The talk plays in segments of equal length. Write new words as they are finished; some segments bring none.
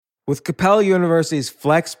With Capella University's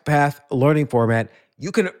FlexPath learning format, you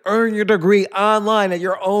can earn your degree online at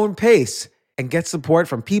your own pace and get support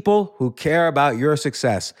from people who care about your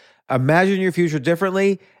success. Imagine your future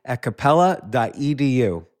differently at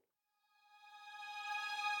capella.edu.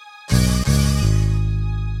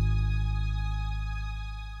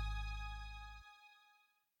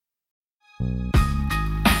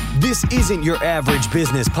 This isn't your average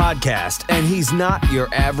business podcast, and he's not your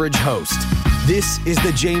average host. This is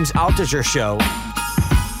the James Altucher Show.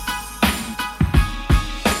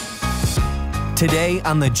 Today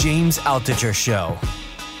on the James Altucher Show.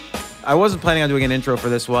 I wasn't planning on doing an intro for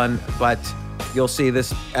this one, but you'll see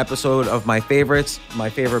this episode of my favorites,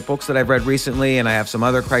 my favorite books that I've read recently, and I have some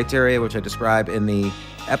other criteria which I describe in the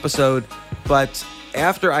episode. But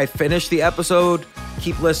after I finish the episode,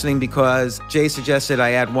 keep listening because Jay suggested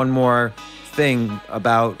I add one more thing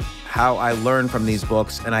about how I learn from these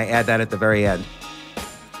books, and I add that at the very end.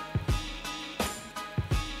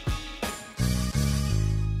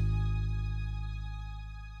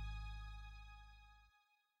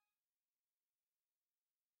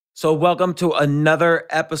 So welcome to another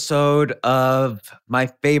episode of my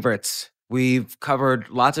favorites. We've covered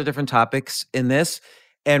lots of different topics in this,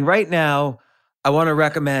 and right now I want to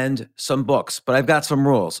recommend some books, but I've got some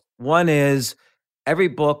rules. One is every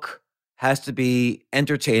book has to be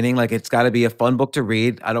entertaining, like it's got to be a fun book to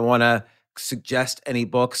read. I don't want to suggest any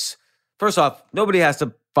books. First off, nobody has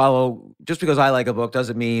to follow, just because I like a book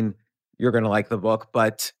doesn't mean you're going to like the book,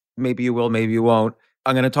 but maybe you will, maybe you won't.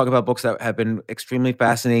 I'm going to talk about books that have been extremely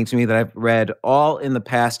fascinating to me that I've read all in the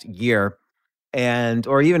past year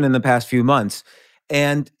or even in the past few months.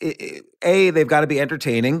 And they've got to be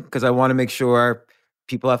entertaining because I want to make sure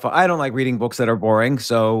people have fun. I don't like reading books that are boring,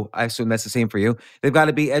 so I assume that's the same for you. They've got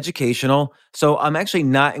to be educational. So I'm actually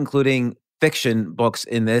not including fiction books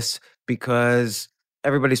in this because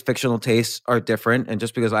everybody's fictional tastes are different. And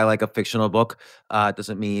just because I like a fictional book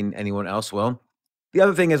doesn't mean anyone else will. The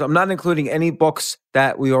other thing is I'm not including any books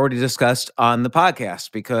that we already discussed on the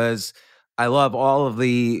podcast because I love all of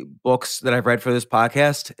the books that I've read for this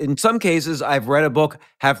podcast. In some cases, I've read a book,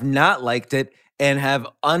 have not liked it, and have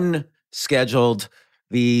unscheduled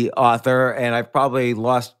the author, and I've probably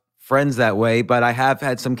lost friends that way, but I have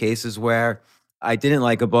had some cases where I didn't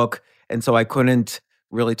like a book, and so I couldn't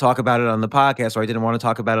really talk about it on the podcast, or I didn't want to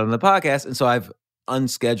talk about it on the podcast, and so I've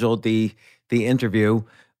unscheduled the interview.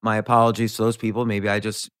 My apologies to those people. Maybe I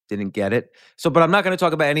just didn't get it. But I'm not going to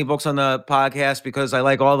talk about any books on the podcast because I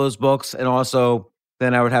like all those books. And also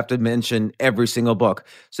then I would have to mention every single book.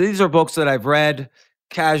 So these are books that I've read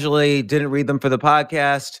casually, didn't read them for the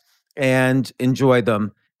podcast, and enjoyed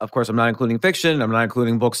them. Of course, I'm not including fiction. I'm not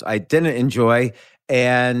including books I didn't enjoy.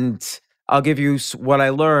 And I'll give you what I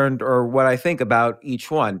learned or what I think about each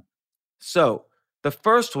one. So the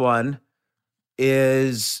first one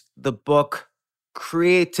is the book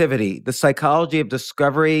Creativity, The Psychology of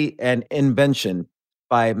Discovery and Invention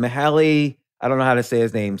by Mihaly, I don't know how to say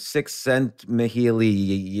his name,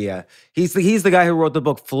 Csikszentmihalyi. Yeah. He's the guy who wrote the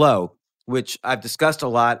book Flow, which I've discussed a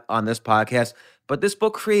lot on this podcast. But this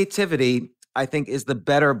book, Creativity, I think is the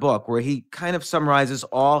better book where he kind of summarizes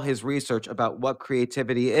all his research about what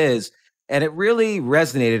creativity is. And it really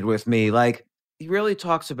resonated with me. Like, he really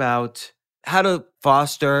talks about how to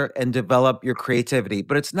foster and develop your creativity,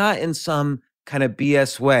 but it's not in some kind of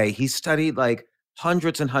BS way. He studied like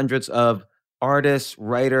hundreds and hundreds of artists,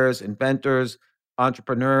 writers, inventors,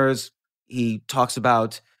 entrepreneurs. He talks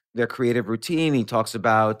about their creative routine. He talks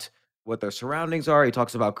about what their surroundings are. He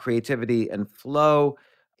talks about creativity and flow.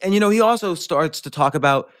 And, he also starts to talk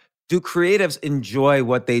about, do creatives enjoy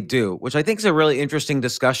what they do? Which I think is a really interesting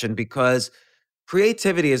discussion because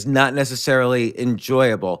creativity is not necessarily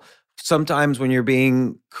enjoyable. Sometimes when you're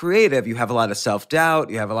being creative, you have a lot of self-doubt,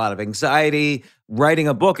 you have a lot of anxiety. Writing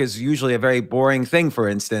a book is usually a very boring thing, for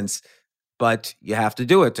instance, but you have to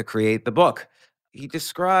do it to create the book. He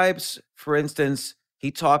describes, for instance, he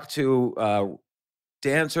talked to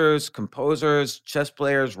dancers, composers, chess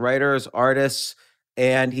players, writers, artists,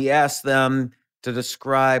 and he asked them to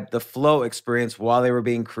describe the flow experience while they were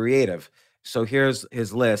being creative. So here's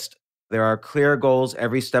his list. There are clear goals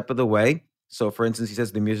every step of the way. So, for instance, he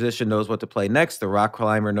says the musician knows what to play next. The rock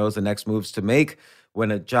climber knows the next moves to make.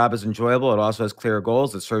 When a job is enjoyable, it also has clear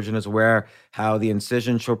goals. The surgeon is aware how the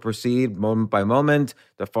incision shall proceed moment by moment.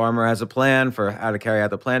 The farmer has a plan for how to carry out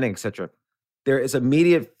the planning, etc. There is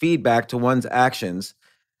immediate feedback to one's actions.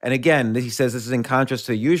 And again, he says this is in contrast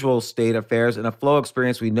to the usual state affairs. In a flow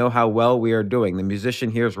experience, we know how well we are doing. The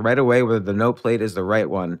musician hears right away whether the note played is the right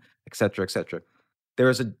one, etc., etc. There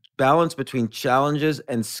is a balance between challenges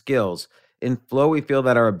and skills. In flow, we feel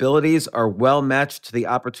that our abilities are well matched to the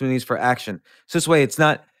opportunities for action. So this way,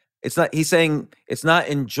 he's saying it's not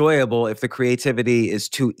enjoyable if the creativity is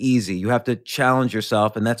too easy. You have to challenge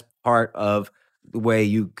yourself, and that's part of the way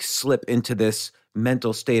you slip into this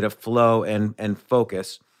mental state of flow and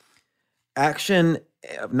focus. Action,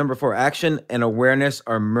 number four, action and awareness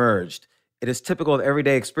are merged. It is typical of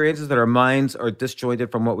everyday experiences that our minds are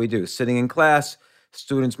disjointed from what we do. Sitting in class,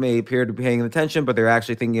 students may appear to be paying attention, but they're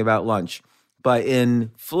actually thinking about lunch. But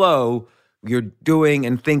in flow, you're doing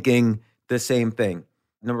and thinking the same thing.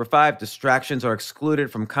 Number five, distractions are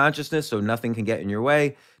excluded from consciousness, so nothing can get in your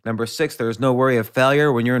way. Number six, there is no worry of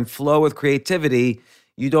failure. When you're in flow with creativity,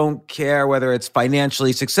 you don't care whether it's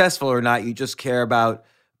financially successful or not. You just care about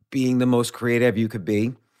being the most creative you could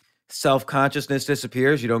be. Self-consciousness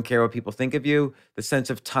disappears. You don't care what people think of you. The sense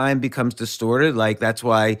of time becomes distorted. Like that's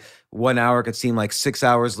why 1 hour could seem like 6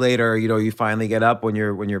 hours later, you finally get up when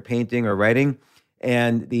you're painting or writing.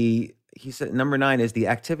 And he said number nine is the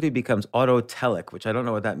activity becomes autotelic, which I don't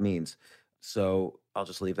know what that means. So I'll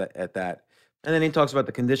just leave that at that. And then he talks about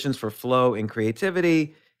the conditions for flow in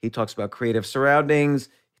creativity. He talks about creative surroundings.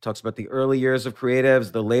 He talks about the early years of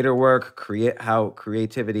creatives, the later work, how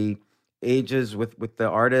creativity ages with the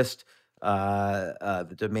artist,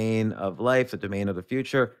 the domain of life, the domain of the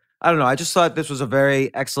future. I don't know. I just thought this was a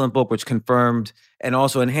very excellent book, which confirmed and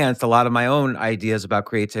also enhanced a lot of my own ideas about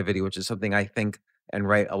creativity, which is something I think and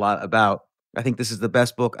write a lot about. I think this is the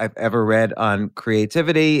best book I've ever read on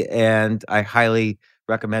creativity, and I highly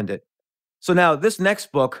recommend it. So now this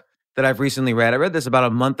next book that I've recently read, I read this about a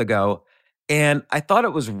month ago, and I thought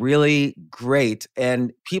it was really great.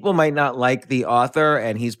 And people might not like the author,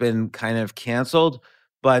 and he's been kind of canceled,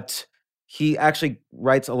 but he actually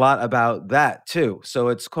writes a lot about that too. So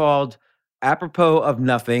it's called Apropos of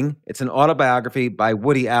Nothing. It's an autobiography by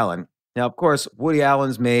Woody Allen. Now, of course, Woody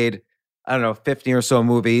Allen's made, I don't know, 50 or so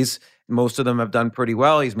movies. Most of them have done pretty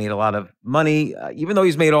well. He's made a lot of money, even though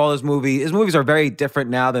he's made all his movies. His movies are very different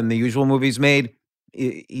now than the usual movies made.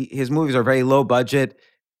 His movies are very low budget.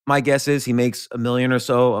 My guess is he makes $1 million or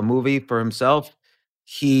so a movie for himself.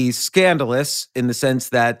 He's scandalous in the sense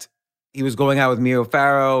that he was going out with Mia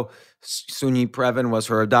Farrow. Sunyi Previn was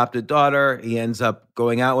her adopted daughter. He ends up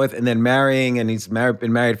going out with and then marrying, and he's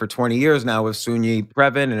been married for 20 years now with Sunyi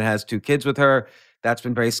Previn and has 2 kids with her. That's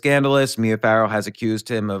been very scandalous. Mia Farrow has accused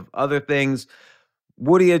him of other things.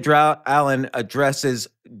 Woody Allen addresses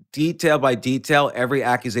detail by detail every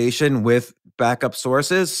accusation with backup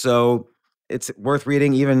sources. So it's worth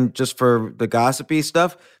reading even just for the gossipy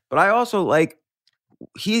stuff. But I also like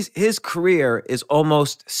his career is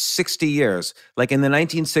almost 60 years. Like in the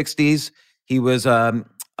 1960s, he was a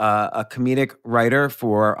comedic writer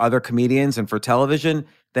for other comedians and for television.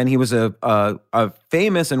 Then he was a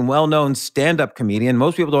famous and well-known stand-up comedian.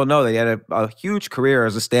 Most people don't know that he had a huge career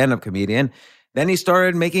as a stand-up comedian. Then he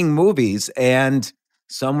started making movies, and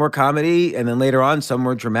some were comedy, and then later on, some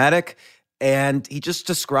were dramatic. And he just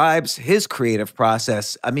describes his creative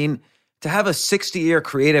process. I mean, to have a 60-year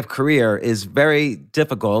creative career is very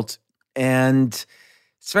difficult, and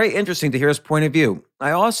it's very interesting to hear his point of view.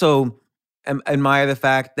 I also admire the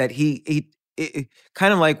fact that he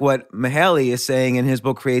kind of like what Mihaly is saying in his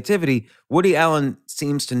book Creativity, Woody Allen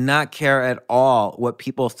seems to not care at all what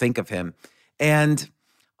people think of him. And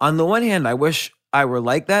on the one hand, I wish I were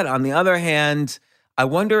like that. On the other hand, I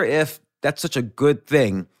wonder if that's such a good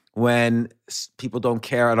thing when people don't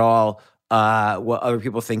care at all what other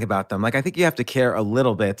people think about them. Like, I think you have to care a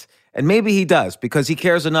little bit. And maybe he does, because he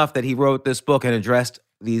cares enough that he wrote this book and addressed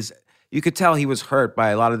these. You could tell he was hurt by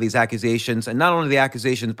a lot of these accusations, and not only the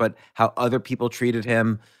accusations, but how other people treated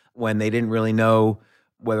him when they didn't really know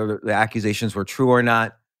whether the accusations were true or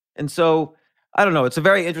not. And so, I don't know. It's a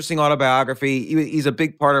very interesting autobiography. He's a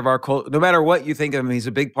big part of our culture. No matter what you think of him, he's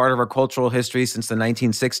a big part of our cultural history since the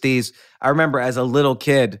 1960s. I remember as a little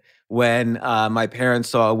kid when my parents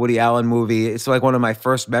saw a Woody Allen movie. It's like one of my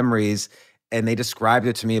first memories, and they described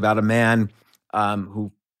it to me about a man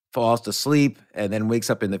who falls to sleep and then wakes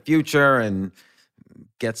up in the future and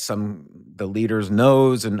gets the leader's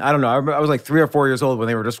nose. And I don't know, I was like 3 or 4 years old when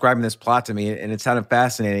they were describing this plot to me, and it sounded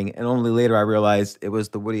fascinating. And only later I realized it was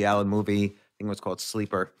the Woody Allen movie. I think it was called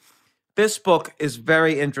Sleeper. This book is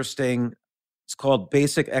very interesting. It's called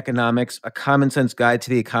Basic Economics, A Common Sense Guide to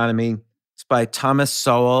the Economy. It's by Thomas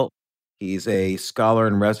Sowell. He's a scholar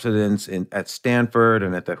in residence at Stanford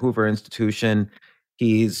and at the Hoover Institution.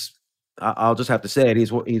 I'll just have to say it,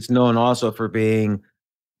 he's known also for being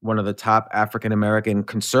one of the top African-American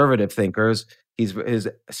conservative thinkers. His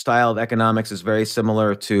style of economics is very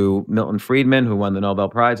similar to Milton Friedman, who won the Nobel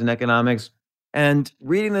Prize in economics. And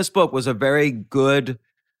reading this book was a very good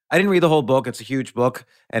I didn't read the whole book. It's a huge book,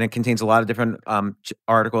 and it contains a lot of different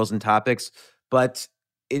articles and topics. But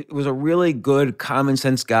it was a really good common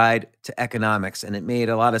sense guide to economics, and it made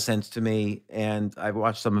a lot of sense to me. And I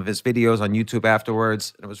watched some of his videos on YouTube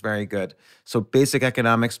afterwards, and it was very good. So, Basic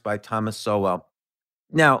Economics by Thomas Sowell.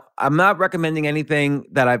 Now, I'm not recommending anything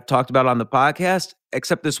that I've talked about on the podcast,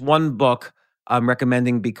 except this one book I'm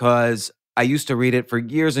recommending because I used to read it for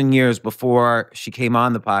years and years before she came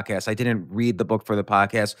on the podcast. I didn't read the book for the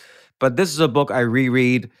podcast, but this is a book I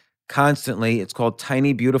reread constantly. It's called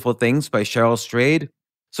Tiny Beautiful Things by Cheryl Strayed.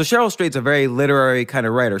 So Cheryl Strayed's a very literary kind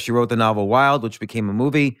of writer. She wrote the novel Wild, which became a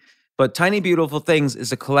movie, but Tiny Beautiful Things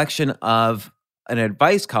is a collection of an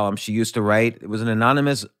advice column she used to write. It was an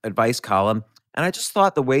anonymous advice column, and I just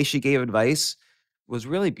thought the way she gave advice was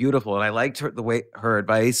really beautiful, and I liked her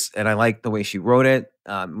advice, and I liked the way she wrote it.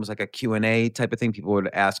 It was like a Q&A type of thing. People would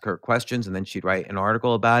ask her questions, and then she'd write an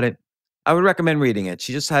article about it. I would recommend reading it.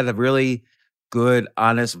 She just had a really good,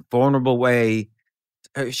 honest, vulnerable way.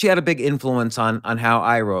 She had a big influence on how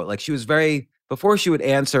I wrote. Like, she was very before she would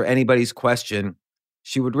answer anybody's question,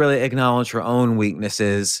 she would really acknowledge her own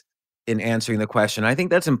weaknesses in answering the question. I think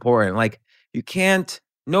that's important. Like, you can't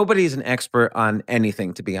nobody's an expert on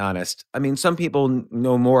anything, to be honest. I mean, some people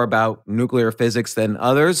know more about nuclear physics than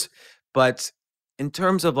others, but in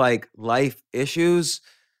terms of like life issues,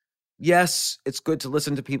 yes, it's good to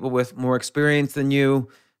listen to people with more experience than you,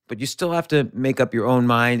 but you still have to make up your own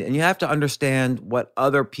mind and you have to understand what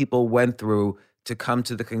other people went through to come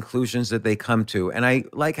to the conclusions that they come to. And I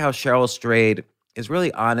like how Cheryl Strayed is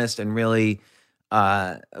really honest and really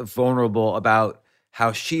vulnerable about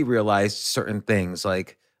how she realized certain things,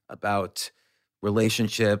 like about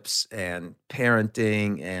relationships and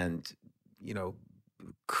parenting and, you know,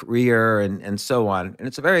 career and so on. And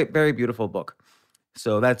it's a very, very beautiful book.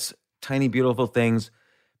 So that's Tiny Beautiful Things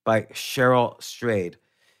by Cheryl Strayed.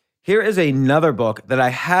 Here is another book that I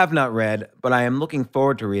have not read, but I am looking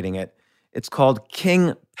forward to reading it. It's called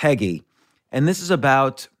King Peggy. And this is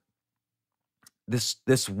about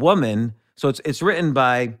this woman. So it's written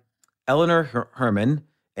by Eleanor Herman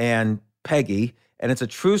and Peggy, and it's a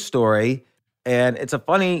true story, and it's a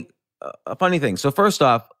funny thing. So first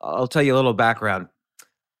off, I'll tell you a little background.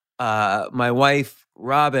 My wife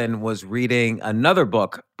Robin was reading another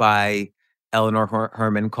book by Eleanor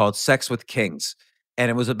Herman called Sex with Kings, and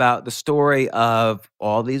it was about the story of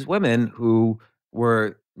all these women who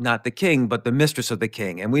were not the king, but the mistress of the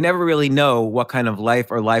king. And we never really know what kind of life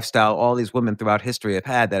or lifestyle all these women throughout history have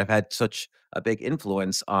had that have had such a big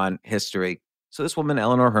influence on history. So this woman,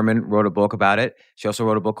 Eleanor Herman, wrote a book about it. She also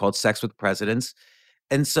wrote a book called Sex with Presidents.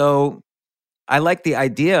 And so I like the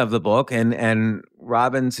idea of the book, and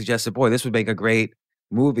Robin suggested, boy, this would make a great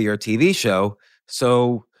movie or TV show.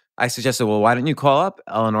 So I suggested, well, why don't you call up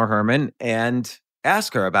Eleanor Herman and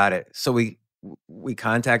ask her about it? So we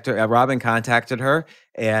contacted her. Robin contacted her,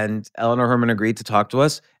 and Eleanor Herman agreed to talk to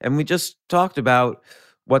us. And we just talked about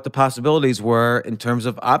what the possibilities were in terms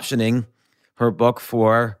of optioning her book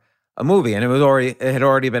for a movie. And it had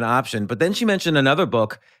already been optioned. But then she mentioned another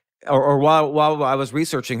book, or while I was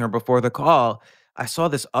researching her before the call, I saw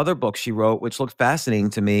this other book she wrote, which looked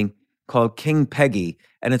fascinating to me, called King Peggy.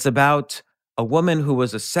 And it's about a woman who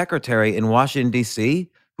was a secretary in Washington,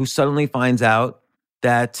 D.C., who suddenly finds out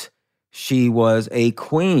that she was a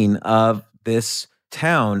queen of this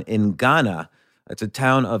town in Ghana. It's a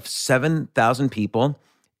town of 7,000 people.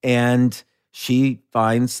 And she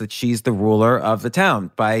finds that she's the ruler of the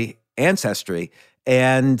town by ancestry.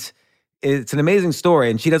 And it's an amazing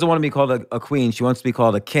story. And she doesn't want to be called a queen. She wants to be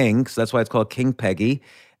called a king. So that's why it's called King Peggy.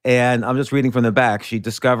 And I'm just reading from the back. She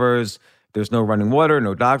discovers there's no running water,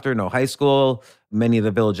 no doctor, no high school. Many of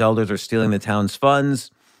the village elders are stealing the town's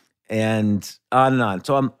funds, and on and on.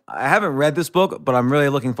 So I haven't read this book, but I'm really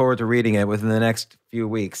looking forward to reading it within the next few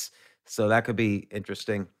weeks. So that could be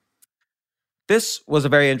interesting. This was a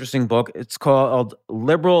very interesting book. It's called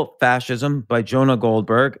Liberal Fascism by Jonah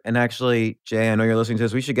Goldberg. And actually, Jay, I know you're listening to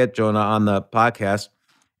this. We should get Jonah on the podcast.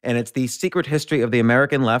 And it's The Secret History of the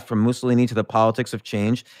American Left from Mussolini to the Politics of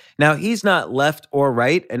Change. Now, he's not left or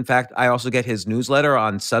right. In fact, I also get his newsletter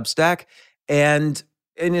on Substack. And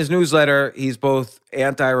in his newsletter, he's both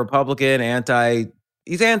anti-Republican,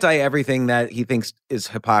 he's anti everything that he thinks is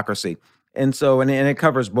hypocrisy. And so, and it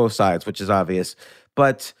covers both sides, which is obvious.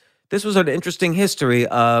 But this was an interesting history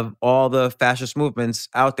of all the fascist movements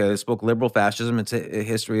out there. This book, Liberal Fascism, it's a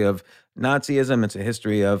history of Nazism. It's a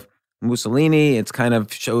history of Mussolini. It's kind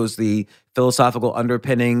of shows the philosophical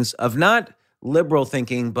underpinnings of not liberal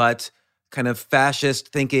thinking, but kind of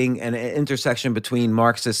fascist thinking and an intersection between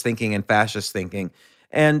Marxist thinking and fascist thinking.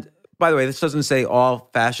 And by the way, this doesn't say all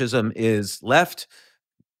fascism is left.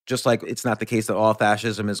 just like it's not the case that all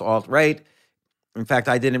fascism is alt-right. In fact,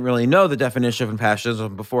 I didn't really know the definition of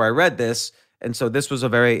fascism before I read this. And so this was a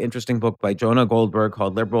very interesting book by Jonah Goldberg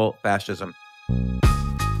called Liberal Fascism.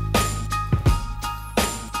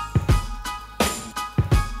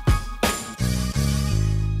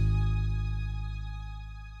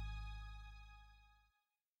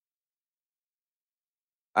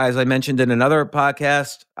 As I mentioned in another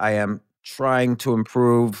podcast, I am trying to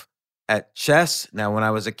improve at chess. Now, when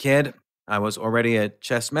I was a kid, I was already a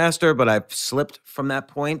chess master, but I've slipped from that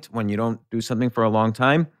point when you don't do something for a long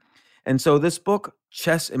time. And so this book,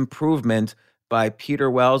 Chess Improvement by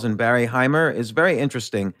Peter Wells and Barry Heimer, is very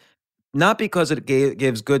interesting. Not because it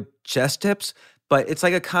gives good chess tips, but it's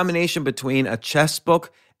like a combination between a chess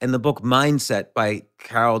book and the book Mindset by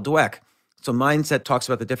Carol Dweck. So Mindset talks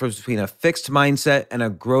about the difference between a fixed mindset and a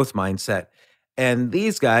growth mindset. And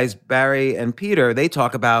these guys, Barry and Peter, they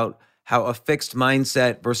talk about how a fixed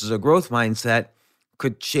mindset versus a growth mindset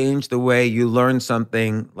could change the way you learn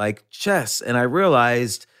something like chess. And I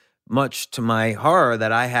realized, much to my horror,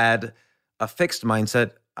 that I had a fixed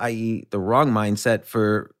mindset, i.e., the wrong mindset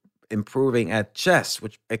for improving at chess,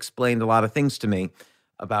 which explained a lot of things to me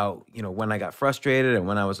about, when I got frustrated and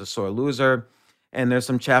when I was a sore loser. And there's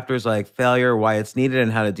some chapters like failure, why it's needed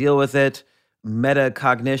and how to deal with it,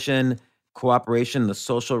 metacognition, cooperation, the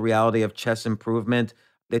social reality of chess improvement.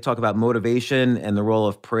 They talk about motivation and the role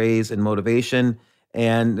of praise and motivation.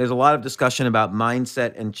 And there's a lot of discussion about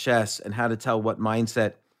mindset and chess and how to tell what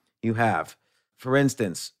mindset you have. For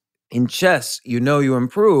instance, in chess, you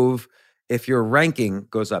improve if your ranking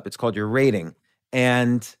goes up. It's called your rating.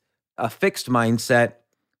 And a fixed mindset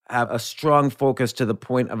have a strong focus to the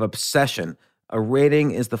point of obsession. A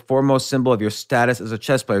rating is the foremost symbol of your status as a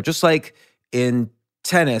chess player. Just like in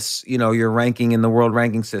tennis, your ranking in the world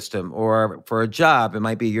ranking system, or for a job, it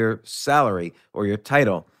might be your salary or your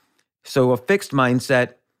title. So a fixed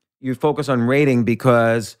mindset, you focus on rating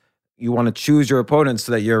because you want to choose your opponents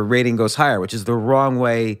so that your rating goes higher, which is the wrong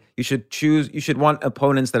way. You should want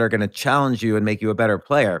opponents that are going to challenge you and make you a better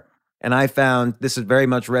player. And I found this has very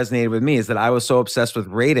much resonated with me, is that I was so obsessed with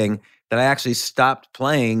rating that I actually stopped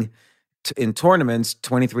playing in tournaments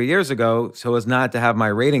 23 years ago so as not to have my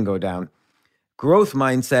rating go down. Growth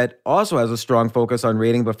mindset also has a strong focus on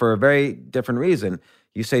rating, but for a very different reason.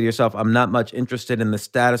 You say to yourself, I'm not much interested in the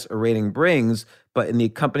status a rating brings, but in the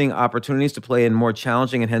accompanying opportunities to play in more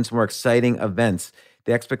challenging and hence more exciting events.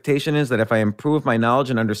 The expectation is that if I improve my knowledge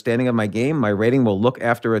and understanding of my game, my rating will look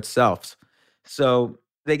after itself. So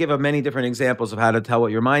they give many different examples of how to tell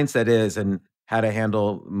what your mindset is and how to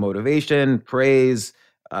handle motivation, praise,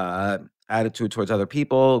 attitude towards other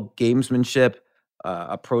people, gamesmanship,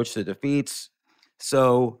 approach to defeats.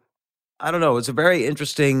 So I don't know. It's a very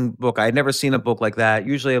interesting book. I had never seen a book like that.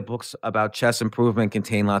 Usually, books about chess improvement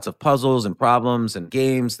contain lots of puzzles and problems and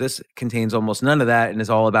games. This contains almost none of that and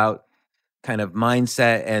is all about kind of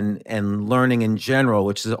mindset and learning in general,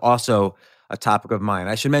 which is also a topic of mine.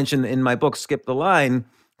 I should mention in my book, Skip the Line,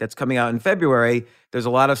 that's coming out in February, there's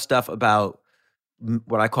a lot of stuff about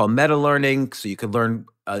what I call meta learning. So you could learn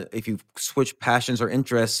if you switch passions or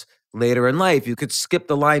interests later in life, you could skip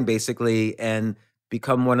the line basically and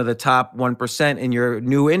become one of the top 1% in your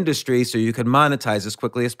new industry so you can monetize as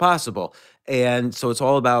quickly as possible. And so it's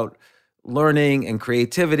all about learning and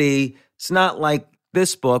creativity. It's not like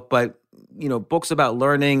this book, but books about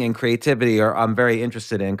learning and creativity I'm very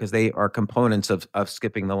interested in because they are components of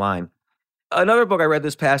skipping the line. Another book I read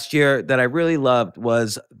this past year that I really loved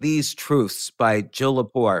was These Truths by Jill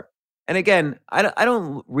Lepore. And again, I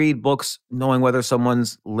don't read books knowing whether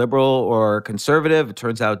someone's liberal or conservative. It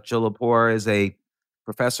turns out Jill Lepore is a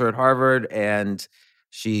professor at Harvard, and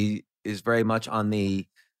she is very much on the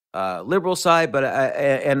liberal side. But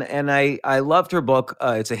I loved her book.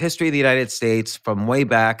 It's a history of the United States from way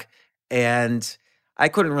back, and I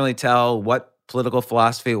couldn't really tell what political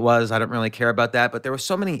philosophy it was. I don't really care about that, but there were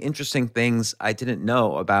so many interesting things I didn't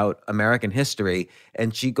know about American history,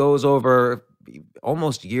 and she goes over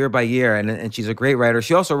almost year by year, and she's a great writer.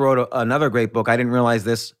 She also wrote another great book. I didn't realize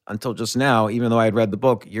this until just now, even though I had read the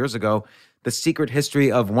book years ago, The Secret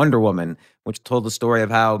History of Wonder Woman, which told the story of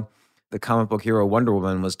how the comic book hero Wonder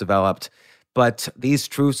Woman was developed. But These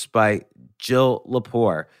Truths by Jill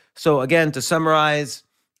Lepore. So again, to summarize,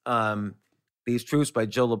 These Truths by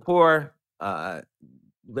Jill Lepore,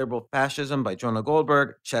 Liberal Fascism by Jonah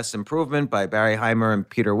Goldberg, Chess Improvement by Barry Heimer and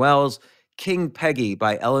Peter Wells, King Peggy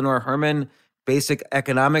by Eleanor Herman, Basic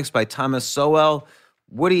Economics by Thomas Sowell,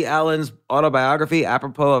 Woody Allen's autobiography,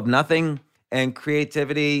 Apropos of Nothing, and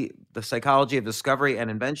Creativity, The Psychology of Discovery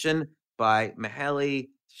and Invention by Mihaly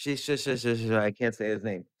I can't say his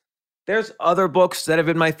name. There's other books that have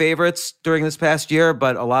been my favorites during this past year,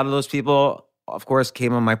 but a lot of those people, of course,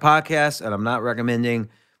 came on my podcast, and I'm not recommending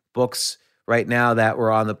books right now that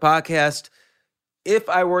were on the podcast. If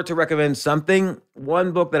I were to recommend something,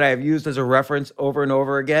 one book that I have used as a reference over and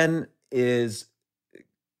over again is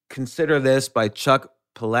Consider This by Chuck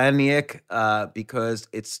Palahniuk, because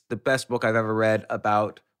it's the best book I've ever read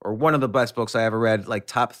about, or one of the best books I ever read, like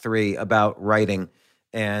top 3 about writing.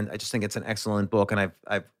 And I just think it's an excellent book, and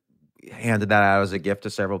I've handed that out as a gift to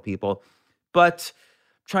several people. But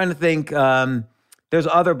trying to think, there's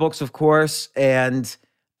other books, of course, and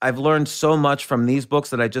I've learned so much from these books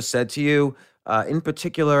that I just said to you. In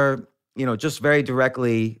particular, just very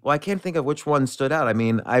directly, well, I can't think of which one stood out. I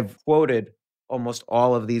mean, I've quoted almost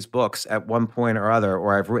all of these books at one point or other,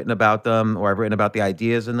 or I've written about them, or I've written about the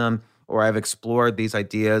ideas in them, or I've explored these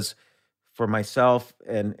ideas for myself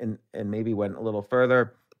and maybe went a little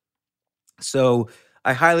further. So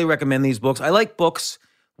I highly recommend these books. I like books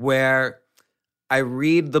where I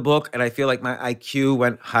read the book and I feel like my IQ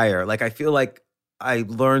went higher. Like I feel like I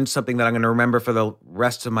learned something that I'm going to remember for the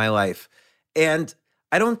rest of my life. And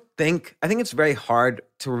I think it's very hard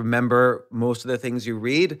to remember most of the things you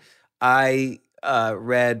read. I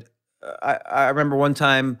I remember one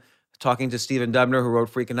time talking to Stephen Dubner, who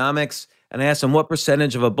wrote Freakonomics, and I asked him, what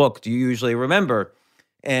percentage of a book do you usually remember?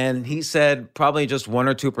 And he said probably just 1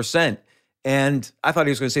 or 2%. And I thought he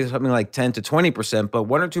was going to say something like 10 to 20%, but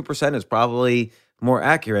 1 or 2% is probably more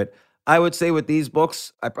accurate. I would say with these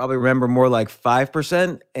books, I probably remember more like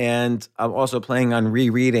 5%. And I'm also planning on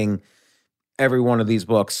rereading every one of these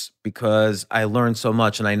books because I learned so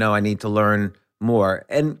much and I know I need to learn more.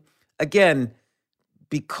 And again,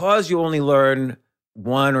 because you only learn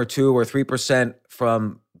 1 or 2 or 3%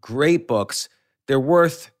 from great books, they're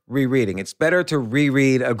worth rereading. It's better to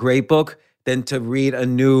reread a great book than to read a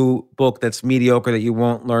new book that's mediocre that you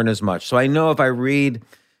won't learn as much. So I know if I read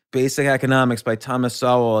Basic Economics by Thomas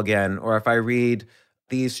Sowell again, or if I read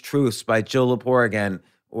These Truths by Jill Lepore again,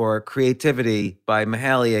 or Creativity by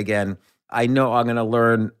Mihaly again, I know I'm going to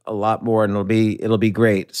learn a lot more and it'll be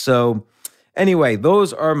great. So anyway,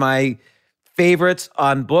 those are my favorites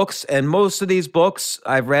on books. And most of these books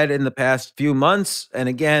I've read in the past few months. And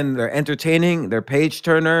again, they're entertaining, they're page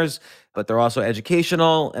turners, but they're also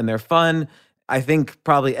educational and they're fun. I think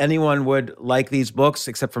probably anyone would like these books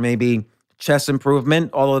except for maybe Chess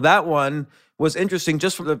Improvement, although that one was interesting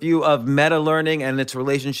just from the view of meta learning and its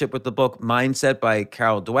relationship with the book Mindset by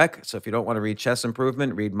Carol Dweck. So if you don't want to read Chess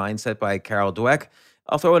Improvement, read Mindset by Carol Dweck.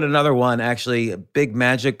 I'll throw in another one, actually, Big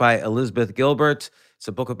Magic by Elizabeth Gilbert. It's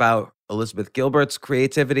a book about Elizabeth Gilbert's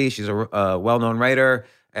creativity. She's a well-known writer,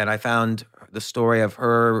 and I found the story of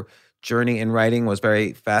her journey in writing was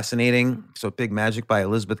very fascinating. So Big Magic by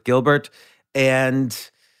Elizabeth Gilbert. And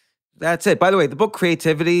that's it. By the way, the book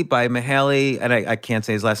Creativity by Mihaly, and I can't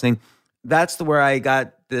say his last name, that's where I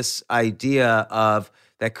got this idea of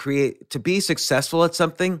that to be successful at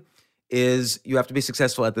something is you have to be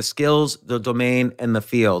successful at the skills, the domain, and the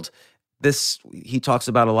field. This he talks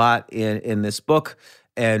about a lot in this book,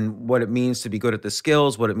 and what it means to be good at the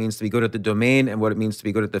skills, what it means to be good at the domain, and what it means to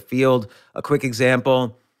be good at the field. A quick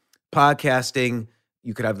example, podcasting,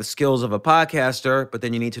 you could have the skills of a podcaster, but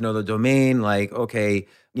then you need to know the domain, like, okay,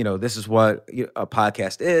 this is what a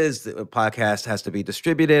podcast is. A podcast has to be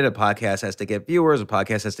distributed. A podcast has to get viewers. A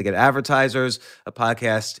podcast has to get advertisers. A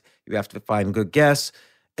podcast, you have to find good guests.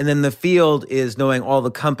 And then the field is knowing all the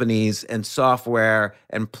companies and software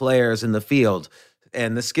and players in the field.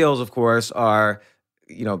 And the skills, of course, are,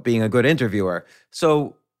 being a good interviewer.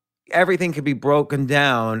 So everything can be broken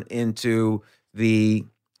down into the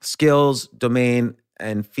skills, domain,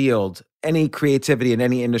 and field. Any creativity in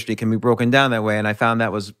any industry can be broken down that way. And I found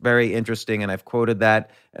that was very interesting. And I've quoted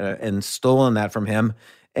that and stolen that from him.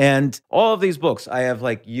 And all of these books I have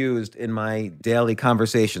used in my daily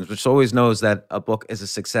conversations, which always knows that a book is a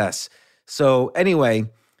success. So anyway,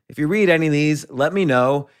 if you read any of these, let me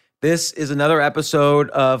know. This is another episode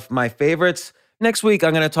of my favorites. Next week,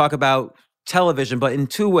 I'm going to talk about television, but in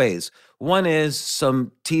 2 ways. One is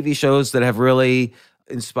some TV shows that have really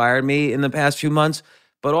inspired me in the past few months,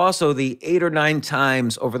 but also the 8 or 9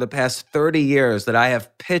 times over the past 30 years that I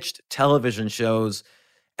have pitched television shows.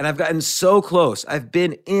 And I've gotten so close. I've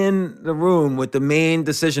been in the room with the main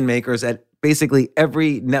decision makers at basically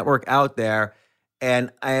every network out there,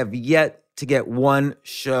 and I have yet to get one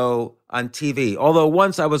show on TV. Although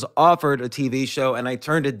once I was offered a TV show and I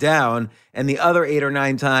turned it down, and the other 8 or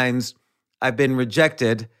 9 times I've been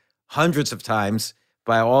rejected hundreds of times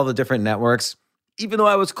by all the different networks, even though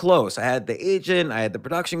I was close. I had the agent, I had the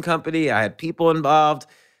production company, I had people involved.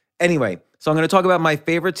 Anyway, So I'm going to talk about my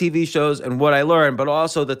favorite TV shows and what I learned, but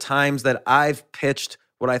also the times that I've pitched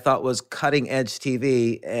what I thought was cutting edge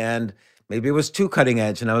TV, and maybe it was too cutting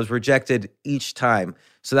edge and I was rejected each time.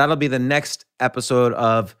 So that'll be the next episode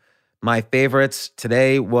of my favorites.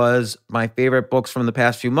 Today was my favorite books from the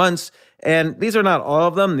past few months. And these are not all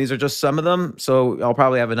of them. These are just some of them. So I'll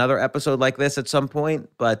probably have another episode like this at some point,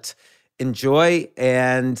 but enjoy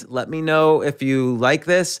and let me know if you like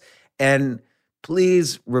this. And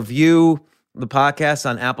please review the podcast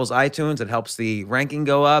on Apple's iTunes. It helps the ranking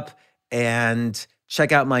go up. And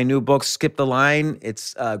check out my new book, Skip the Line.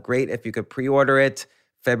 It's great if you could pre-order it.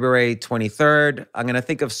 February 23rd. I'm going to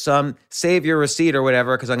think of some, save your receipt or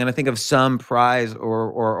whatever, because I'm going to think of some prize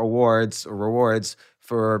or awards or rewards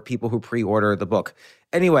for people who pre-order the book.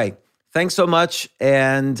 Anyway, thanks so much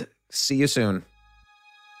and see you soon.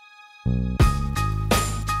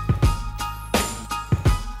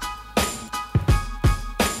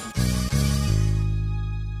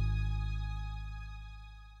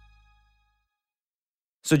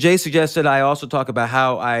 So Jay suggested I also talk about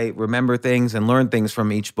how I remember things and learn things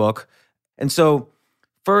from each book. And so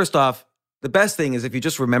first off, the best thing is if you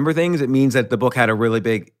just remember things, it means that the book had a really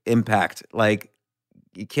big impact. Like,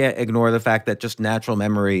 you can't ignore the fact that just natural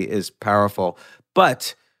memory is powerful.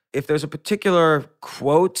 But if there's a particular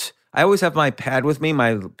quote, I always have my pad with me,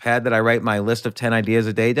 my pad that I write my list of 10 ideas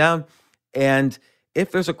a day down. And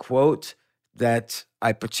if there's a quote that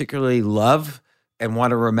I particularly love and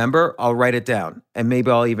want to remember, I'll write it down. And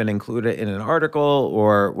maybe I'll even include it in an article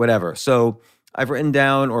or whatever. So I've written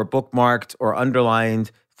down or bookmarked or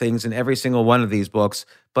underlined things in every single one of these books,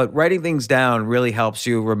 but writing things down really helps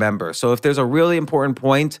you remember. So if there's a really important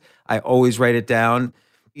point, I always write it down.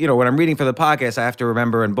 You know, when I'm reading for the podcast, I have to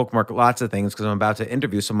remember and bookmark lots of things because I'm about to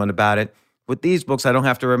interview someone about it. With these books, I don't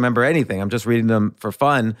have to remember anything. I'm just reading them for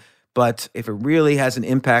fun. But if it really has an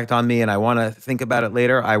impact on me and I want to think about it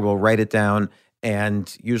later, I will write it down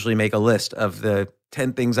and usually make a list of the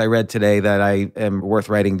 10 things I read today that I am worth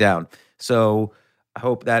writing down. So I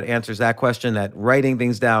hope that answers that question, that writing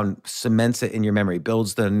things down cements it in your memory,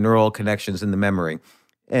 builds the neural connections in the memory.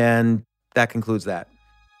 And that concludes that.